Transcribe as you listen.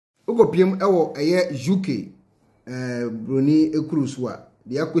Okopiem ewo eye UK broni ekruswa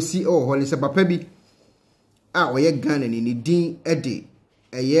de akosi ewo ho ne se papa bi a oye Ghana ni din ede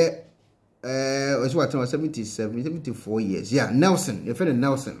eye oso watan 74 years yeah Nelson e fe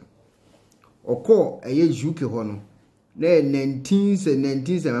Nelson oko eye UK ho no na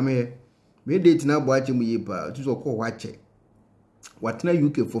 19 me date na bo ache mu yipa to so ko wache watna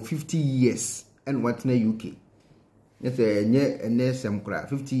UK for 50 years and watna UK yes enye enesem kra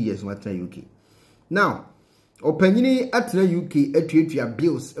 50 years watna UK now opanyini atna UK atuatua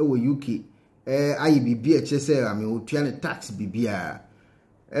bills ewo UK ayi bibia eche se ame otua ne tax bibia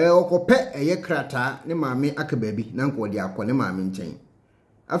okope eye krata ne maame akababi na nko de akọ ne maame nchen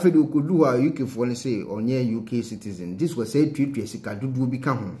afedi okodu ha UK for ne say onye UK citizen this was say tuatua sika dudu bi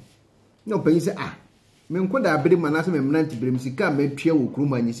ka ho no panyi se me nkoda abere manase me mnanti bere sika matua wo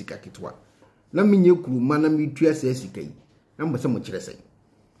kuruma anyi sika ketwa na menye kuruma na metua se sika yi na mbose mo kire se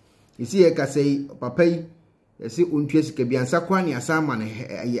isi e ka sei papa yi ese ontua sika bi ansa kwa ne asama ne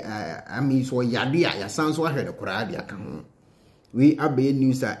ami so yade a yasan so ahwede kura de aka ho we abe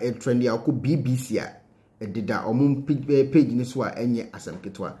news a trend ya ko BBC a edida omum page ni so a enye asam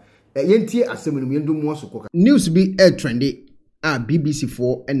ketwa yentie asam no yendum wo so ko news bi trend BBC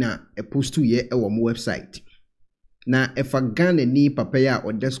 4 na a post to ye ewo mo website na efa Ghana ni papa ya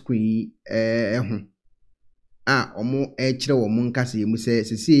oda screen ho omo kire wo mo nkase yemu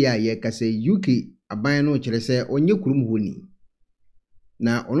se ya ye kase UK aban no kire se onye kurum honi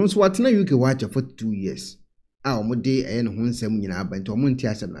na ono so watena UK wacha for 2 years omo de ne ho nsam nyina aban to omo nti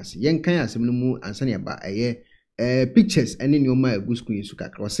asem nase yen kan asem no mu ansane ba pictures ene ne o ma egu screen su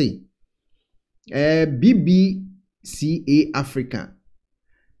kakra say eeii Africa,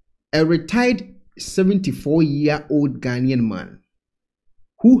 a retired 74-year-old Ghanaian man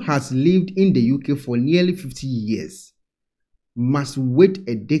who has lived in the UK for nearly 50 years must wait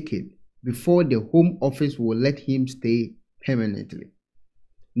a decade before the Home Office will let him stay permanently.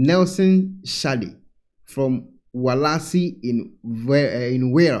 Nelson Shadi from Wallasey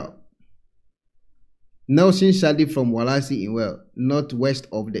in Wales. Nelson Shadi from Wallasey in Wales, northwest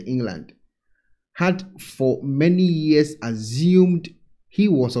of England, had for many years assumed he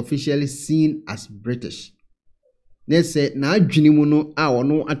was officially seen as British. They said na adwini mu no a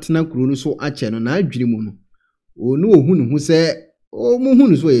ono atena kuro no so ache no na adwini mu no onu ohunu hu se o mu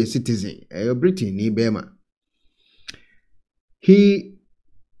hunu so a citizen Britain ni bema. He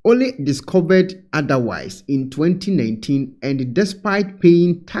only discovered otherwise in 2019 and despite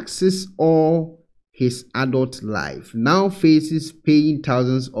paying taxes all his adult life now faces paying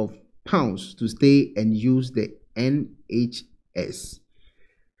thousands of pounds to stay and use the NHS.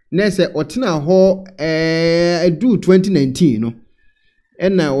 Nese otina ho do 2019 no.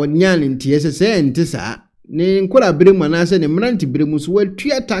 Ena onyan nti ese nti sa ne nkola bere manase ne mranti bere muso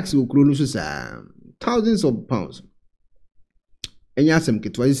watua tax okro no so sa thousands of pounds. Enya asem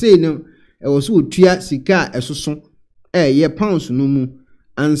ketwa say no e wo so otua sika esoso ye pounds no mu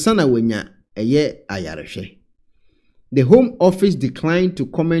ansa na wanya eye ayarehwe. The Home Office declined to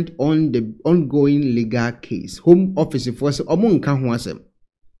comment on the ongoing legal case. Home Office for say omo nka ho asem.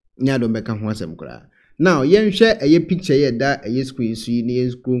 Nya do meka ho asem kura. Now, yen share a picture ye da a screen so ni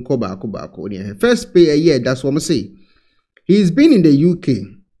screen ko ba ko ni. First pay a year that's what I say. He's been in the UK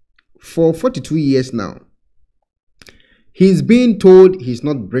for 42 years now. He's been told he's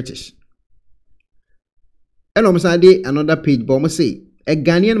not British. And another page but I say a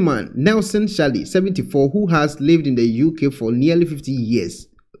Ghanaian man, Nelson Shadi, 74, who has lived in the UK for nearly 50 years,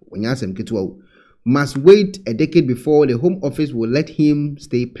 must wait a decade before the Home Office will let him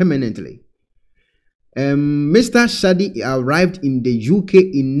stay permanently. Mr. Shadi arrived in the UK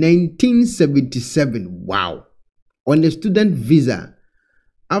in 1977, wow, on a student visa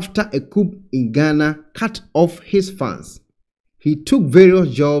after a coup in Ghana cut off his funds. He took various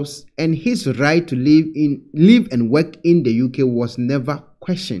jobs and his right to live and work in the UK was never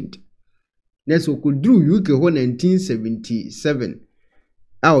questioned. Next, we could do UK in 1977.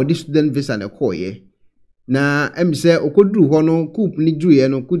 This student visa na koye. Na say okodru hono coup ni dru ye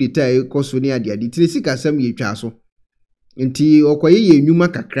no coup d'etat e koso ni ade ade tiresika sam ye twa so. Nti okoye ye nwuma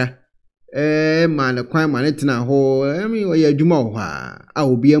kakra. Ma na kwan ma ne tena ho, oye adwuma ho a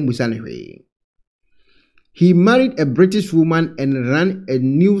obi amusa ne hwe. He married a British woman and ran a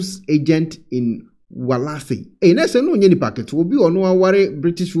news agent in Wallasey. Na se no nyeni packet obi ono aware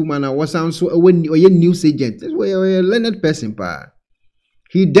British woman a wasan so oye news agent. This way a learned person pa.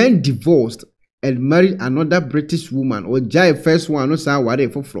 He then divorced and married another British woman or Jai first one no sa ware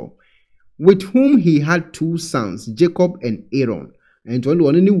foforo with whom he had 2 sons, Jacob and Aaron. And only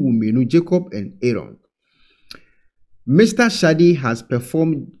one woman, Jacob and Aaron. Mr. Shadi has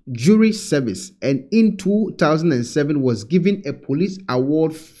performed jury service and in 2007 was given a police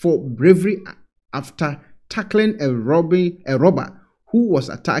award for bravery after tackling a robber who was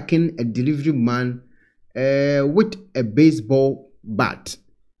attacking a delivery man with a baseball bat.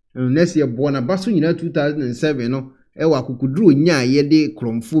 Next year, born a basu in 2007, no, ewa kukudru nya yede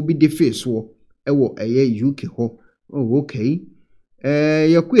kromfo bi de face wo ewo UK ho. Oh, okay.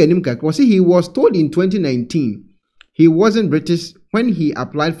 He was told in 2019 he wasn't British when he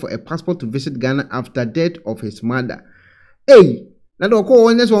applied for a passport to visit Ghana after death of his mother. Hey, that oko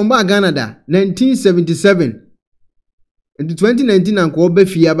honest one ba Ghana da 1977. In 2019 anko be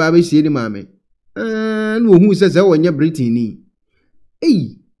fia ba be sie ni mame. No who says e wonye Britain ni.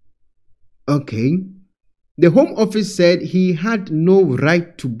 Hey. Okay. The Home Office said he had no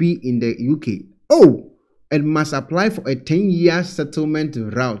right to be in the UK. Oh, and must apply for a 10-year settlement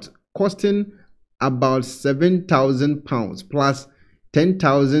route costing about £7,000 plus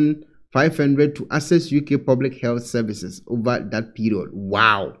 10,500 to access UK public health services over that period.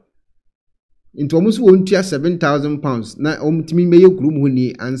 Wow. Into almost £7,000 na omtimi meye group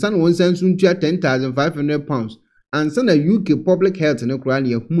huni and san one sense £10,500 and san a UK public health no kra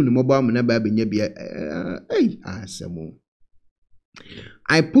ne hu ne mobile na ba benya bia asemo.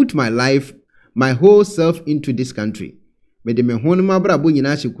 I put my whole self into this country. I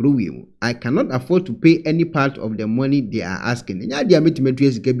cannot afford to pay any part of the money they are asking.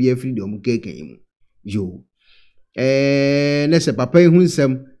 Yo. Nese papa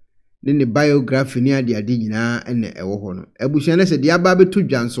hunsem ne biography ni ade nyina ene ewo ho no. Ebusua nese de aba beto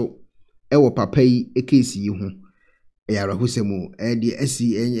dwanso ewo papa yi ekesi yi ho. Eyara husemu de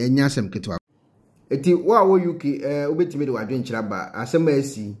asi enya asem ketwa. Eti wa wo UK obetime de wadwen kiraba asem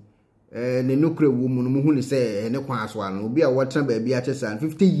asi ne nokre wo mu no mu hu ne se ne kwa aso ano obi a wotra ba bia chesa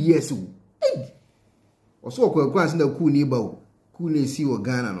 50 years wo oso okwa ase na ku ni ba wo ku na esi wo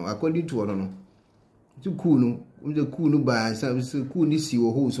Ghana no according to ono no tu ku no ba sa ku ni si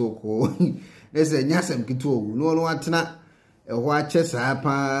wo ho so ko ne se nyasem kito wo no atena ho a chesa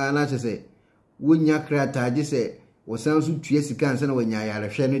pa na chese wonya krata je se wo san so tue sika ansa na wonya yare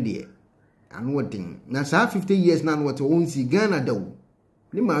hwe no de anu wodin na sa 50 years na no wote won si Ghana da wo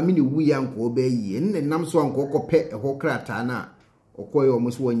ni maami ni wu ya nko be yi ne nam so anko kope ho krata na okoye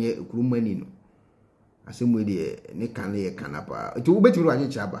omuso wonye kurumani no asemu de ne kan ye kanapa to wo betiri anye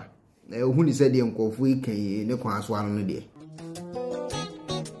chaba hu ni se de nkofu ikan ne kwan so anu no de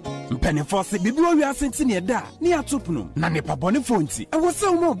Pennyforce bibi wo wiase ntine da ne atopno na ne pabone fonti e wo se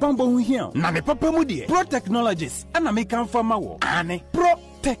wo ma bambo hu hia na ne papa mu de Pro Technologies ana me kan fama wo ane Pro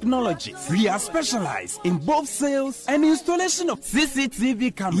Technologies. We are specialized in both sales and installation of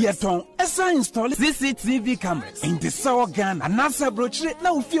CCTV cameras. Yeton, esa install CCTV cameras in the South Ghana and NASA brochure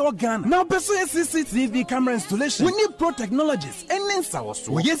now fear Ghana. Now pursue CCTV camera installation. We need Pro Technologies and in South.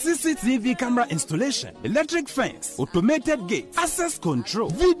 We get CCTV camera installation, electric fence, automated gate, access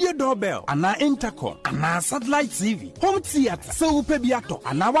control, video doorbell, and our intercom, and our satellite TV, home theater, so upebiato,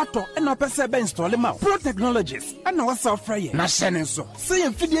 and our water, and our PCB install them out. Pro Technologies and our software. Na shenenso.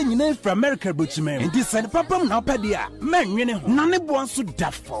 See fidie nyina from America brochimem ndi sen papam na opedia manwene ho na ne bo so da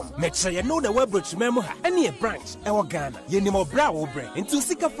form meche ye no the web brochimem ha ene e branch e wo Ghana ye ni mo bra wo bre nti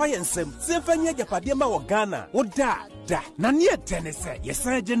sika fire nsem se fanya japade ma wo Ghana wo da na near tenese yes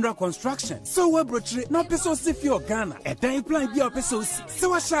general construction so we brochire na peso si fi Ghana e dan plan bi peso si se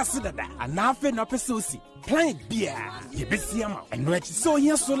wa sha se dada ana fe na peso si plan bia ye besia ma eno achi so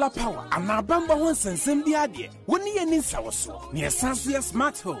here solar power ana bamba ho nsensem bi ade woni ye ni nsawoso ne esanso ye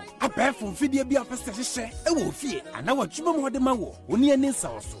smart home abefo fidie bi apesta hye e wo fie ana watwuma mo de ma wo woni ye ni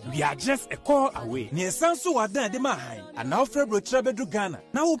nsawoso we are just a call away ne esanso wadan de ma han ana ofre brochire bedu Ghana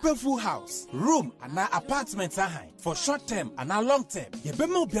na wo pe full house room ana apartment ahan for short term and a long term ye be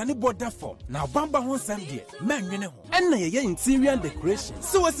ma obiane border form na bamba ho nsem de manwene ho enna ye interior decoration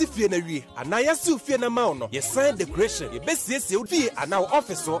so wasi fie na wie ana ye su fie na ma no ye sign decoration ye be siesie fie ana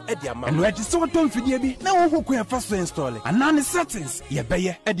office o e de ama eno agi so tom fidie bi na wo hokun ya fa so install ana ne settings ye be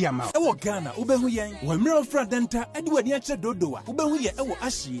ye e de ama e wo Ghana wo be hu yen wo mira fra denta e de wani ache dodowa wo be hu ye e wo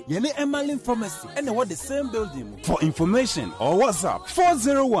ahie ye ne Emalin pharmacy e na wo the same building for information or WhatsApp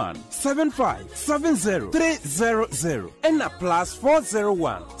 401-7570-300 and a plus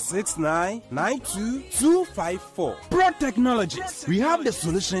 401-6992-254. Pro Technologies. We have the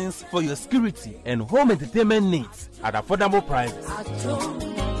solutions for your security and home entertainment needs at affordable prices.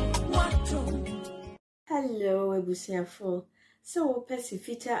 Hello, Ebusiafo. So,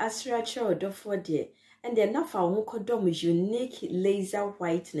 Pesifita Asracha or Dofode, and then enough our Hokodom is unique laser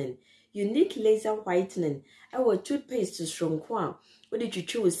whitening. Unique laser whitening. Our toothpaste to strong quam. wode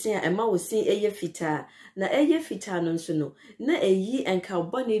twitwi wo sin a ema wo sin eye fita na eye fita no nso no na eyi enka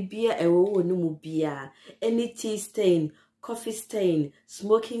bone bia ewo wo no mu bia any tea stain, coffee stain,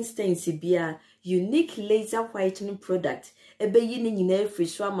 smoking stains bia unique laser whitening product ebeyi ni nyina free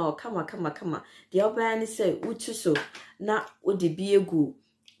so ama kama de obaya ni say utu so na wode bi egu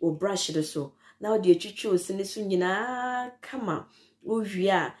o brush do so na wode twitwi wo sin so nyina kama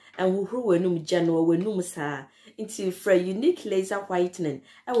Uvia and who wenum January wenum sa into for unique laser whitening.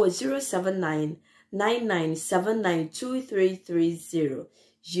 I was 07999792330.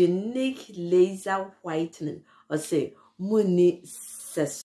 Unique laser whitening or say Muni ses.